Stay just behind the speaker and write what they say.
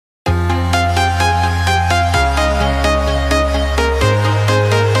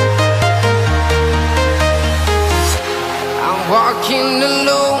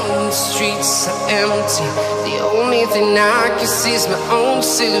streets are empty. The only thing I can see is my own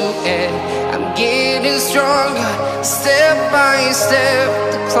silhouette. I'm getting stronger, step by step.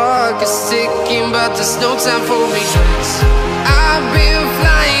 The clock is ticking, but there's no time for regrets. I've been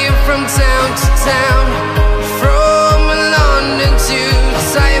flying from town to town, from London to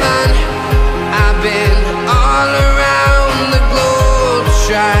Taiwan. I've been all around the globe,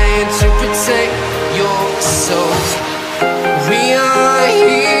 trying to protect your soul. We are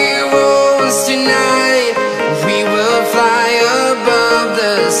heroes tonight. We will fly above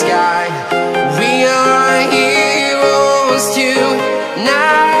the sky. We are heroes tonight.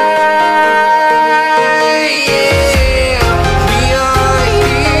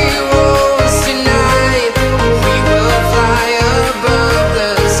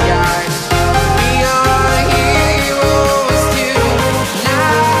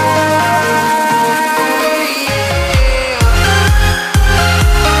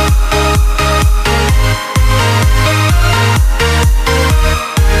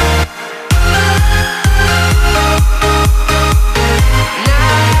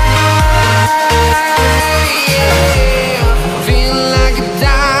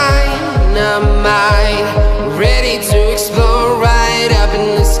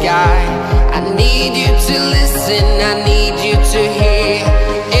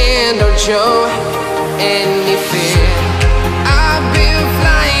 Show any fear. I've been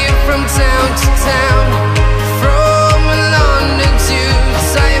flying from town to town, from London to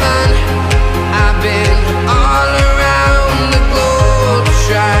Taiwan. I've been all around the globe,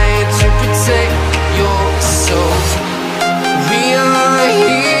 trying to protect your soul. We are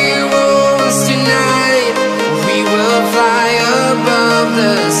heroes tonight. We will fly above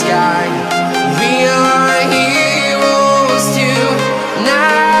the sky. We are heroes tonight.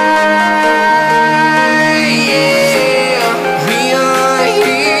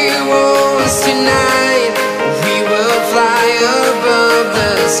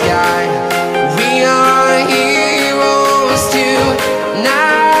 Sky. We are heroes tonight.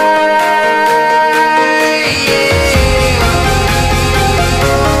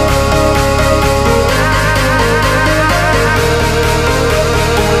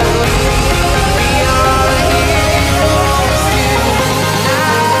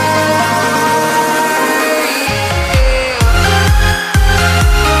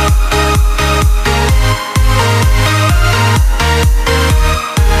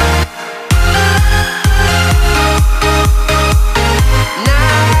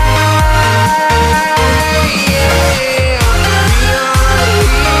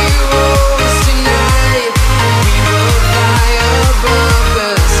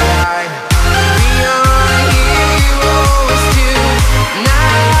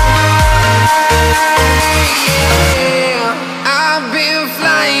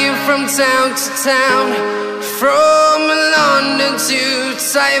 Town to town, from London to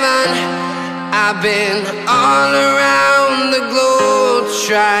Taiwan. I've been all around the globe,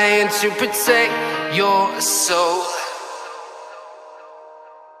 trying to protect your soul.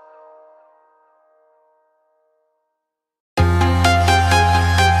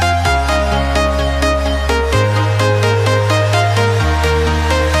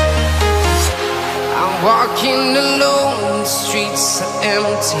 I'm walking alone, the streets are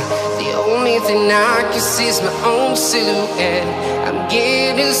empty. The only thing I can see is my own silhouette. I'm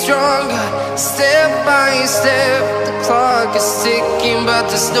getting stronger, step by step. The clock is ticking, but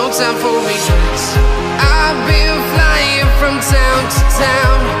there's no time for regrets. I've been flying from town to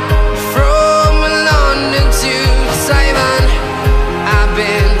town, from London to Taiwan. I've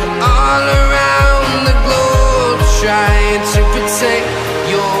been all around the globe, trying to protect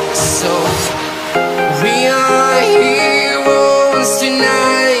your soul. We are heroes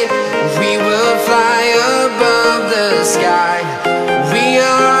tonight. We will fly above the sky. We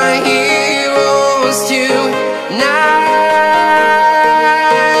are heroes tonight.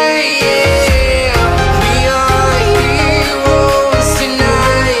 We are heroes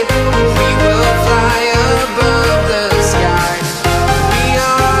tonight. We will fly above the sky. We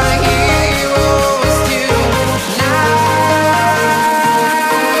are heroes tonight.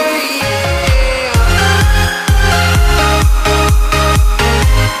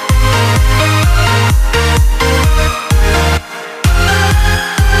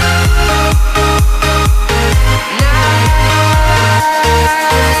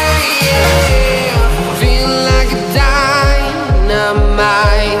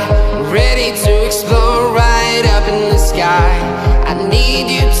 I need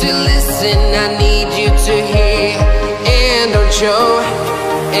you to listen, I need you to hear, and don't show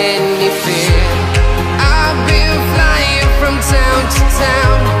any fear. I've been flying from town to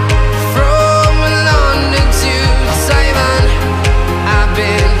town, from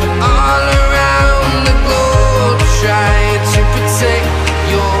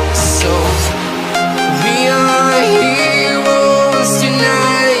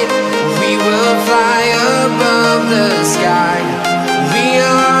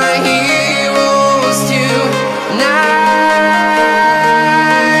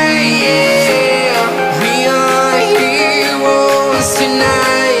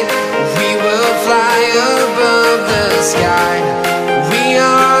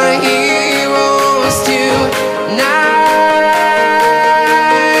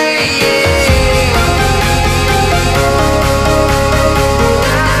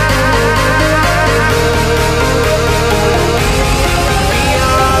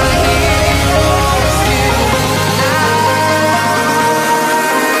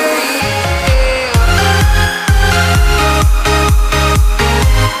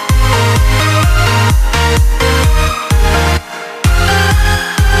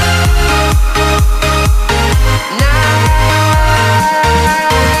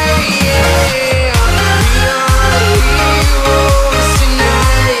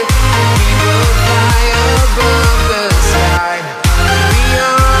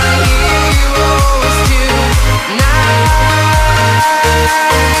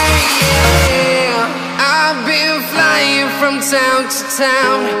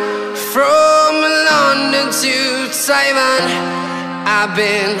town, from London to Taiwan. I've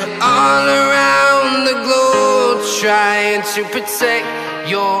been all around the globe trying to protect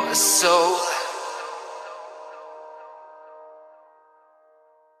your soul.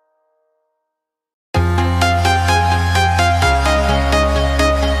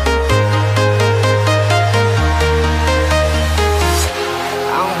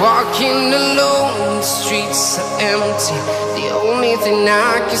 Walking alone, the streets are empty. The only thing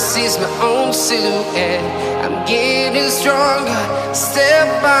I can see is my own silhouette. I'm getting stronger, step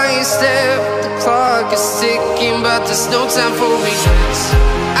by step. The clock is ticking, but there's no time for regrets.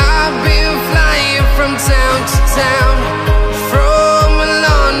 I've been flying from town to town, from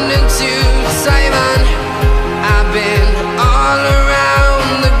London to Taiwan. I've been all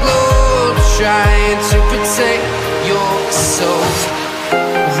around the globe trying to protect your soul.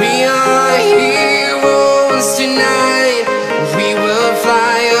 We are heroes tonight. We will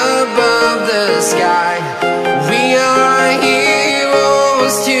fly above the sky. We are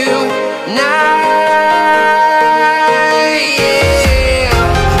heroes tonight. Yeah.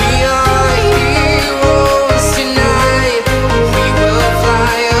 We are heroes tonight. We will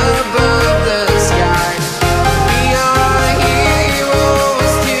fly above the sky. We are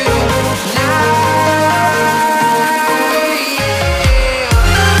heroes tonight.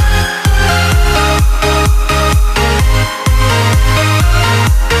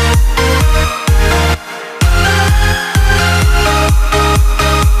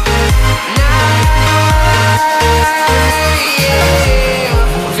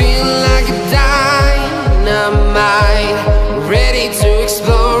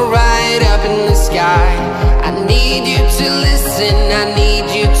 I need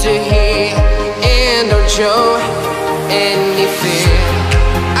you to hear and don't show any fear.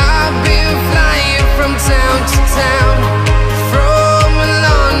 I've been flying from town to town, from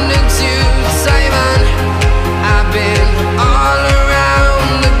London to Taiwan. I've been all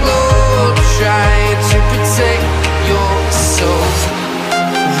around the globe trying to protect your soul.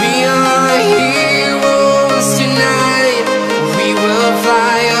 We are heroes tonight. We will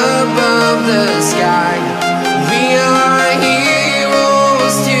fly above the sky. We are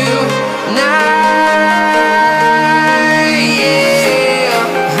heroes tonight. Yeah.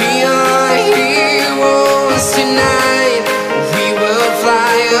 We are heroes tonight. We will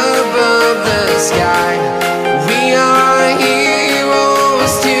fly above the sky. We are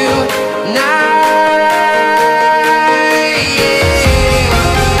heroes tonight.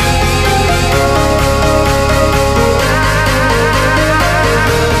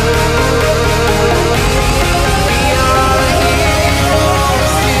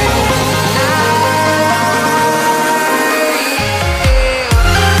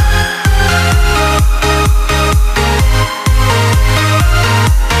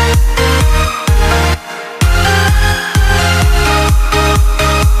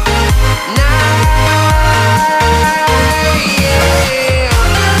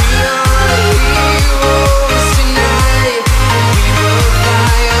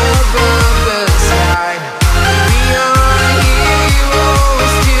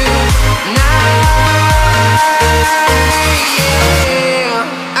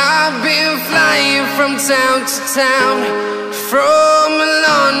 From town to town, from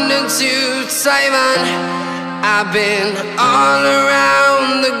London to Taiwan. I've been all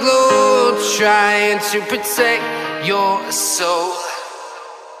around the globe trying to protect your soul.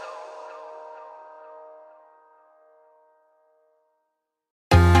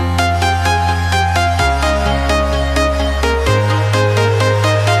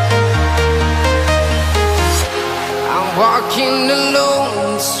 Walking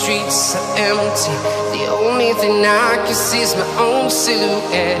alone, the streets are empty. The only thing I can see is my own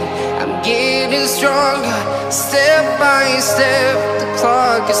silhouette. I'm getting stronger, step by step. The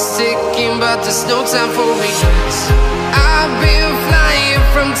clock is ticking, but there's no time for regrets. I've been flying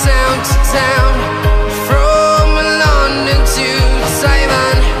from town to town, from London to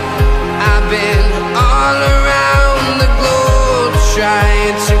Taiwan. I've been all around the globe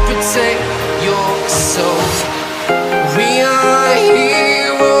trying to protect your soul. We are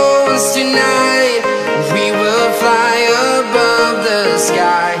heroes tonight. We will fly above the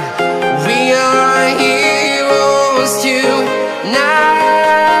sky. We are heroes tonight.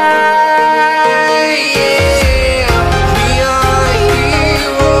 Yeah. We are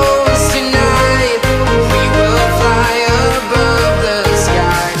heroes tonight. We will fly above the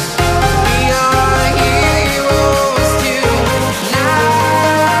sky. We are heroes tonight.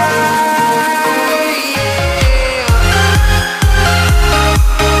 Yeah.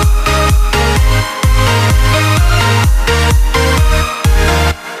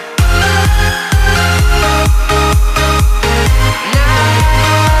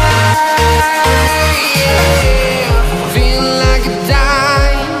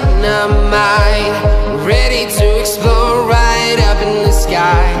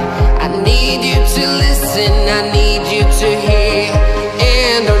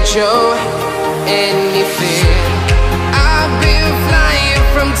 show any fear. I've been flying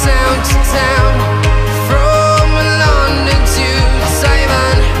from town to town, from London to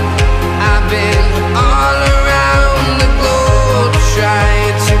Taiwan. I've been all around the globe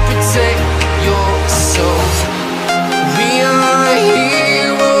trying to protect your soul. We are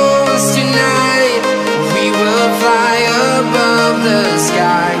heroes tonight. We will fly above the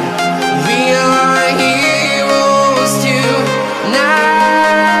sky. We are heroes tonight.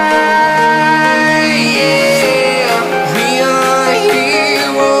 Yeah. We are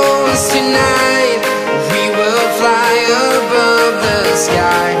heroes tonight. We will fly above the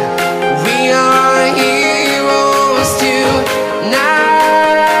sky. We are heroes tonight.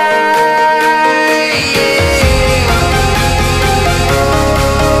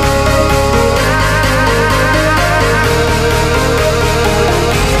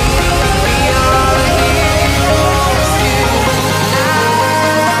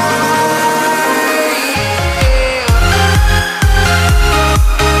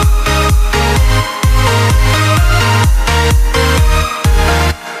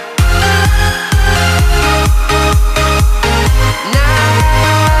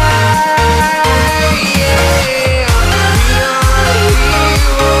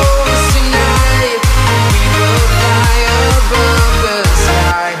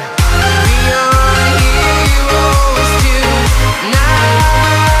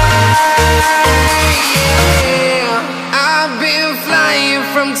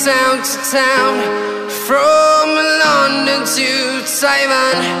 Town to town, from London to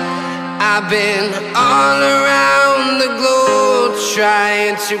Taiwan. I've been all around the globe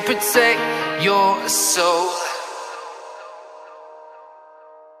trying to protect your soul.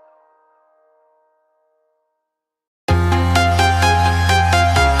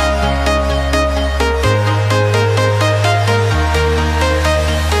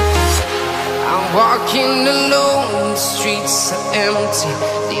 I'm walking alone, the streets are empty.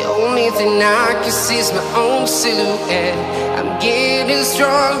 The only thing I can see is my own silhouette. I'm getting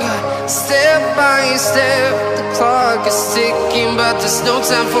stronger, step by step. The clock is ticking, but there's no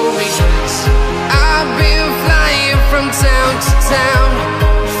time for regrets. I've been flying from town to town,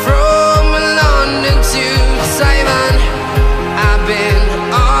 from London to Taiwan. I've been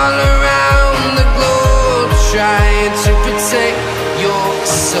all around the globe trying to protect your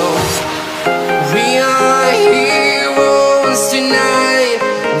soul. We are heroes tonight.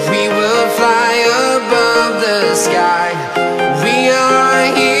 We will fly above the sky. We are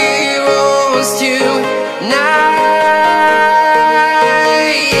heroes tonight.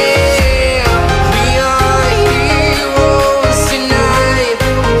 Yeah. We are heroes tonight.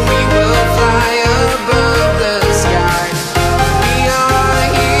 We will fly above the sky. We are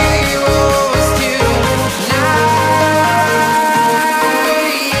heroes tonight.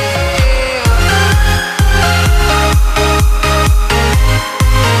 Yeah.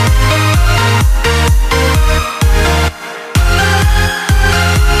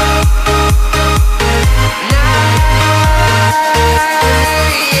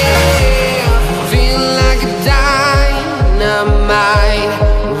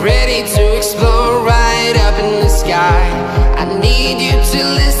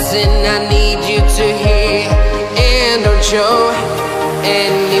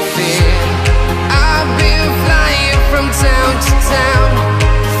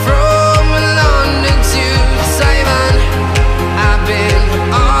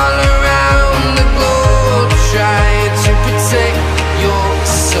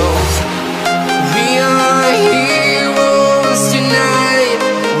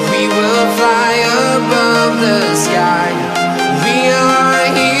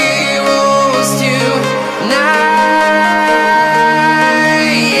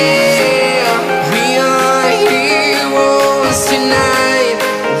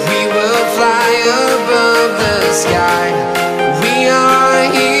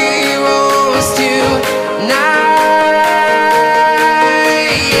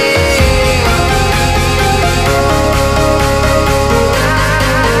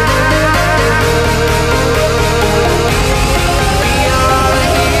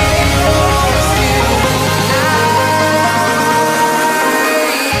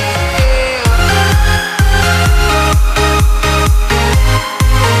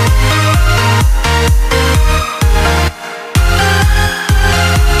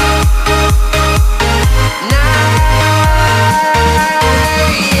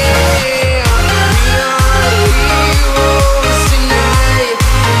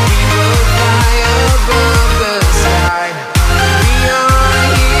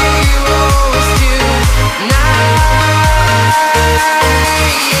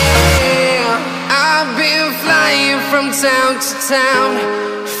 town to town,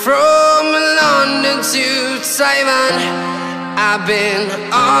 from London to Taiwan. I've been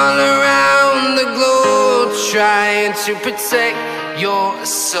all around the globe trying to protect your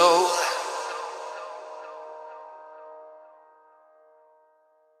soul.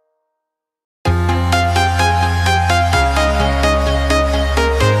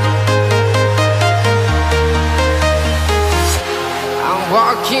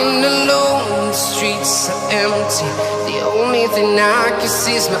 Walking alone, the streets are empty. The only thing I can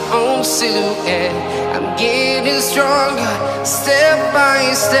see is my own silhouette. I'm getting stronger, step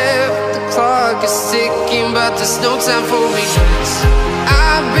by step. The clock is ticking, but there's no time for regrets.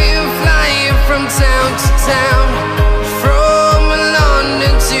 I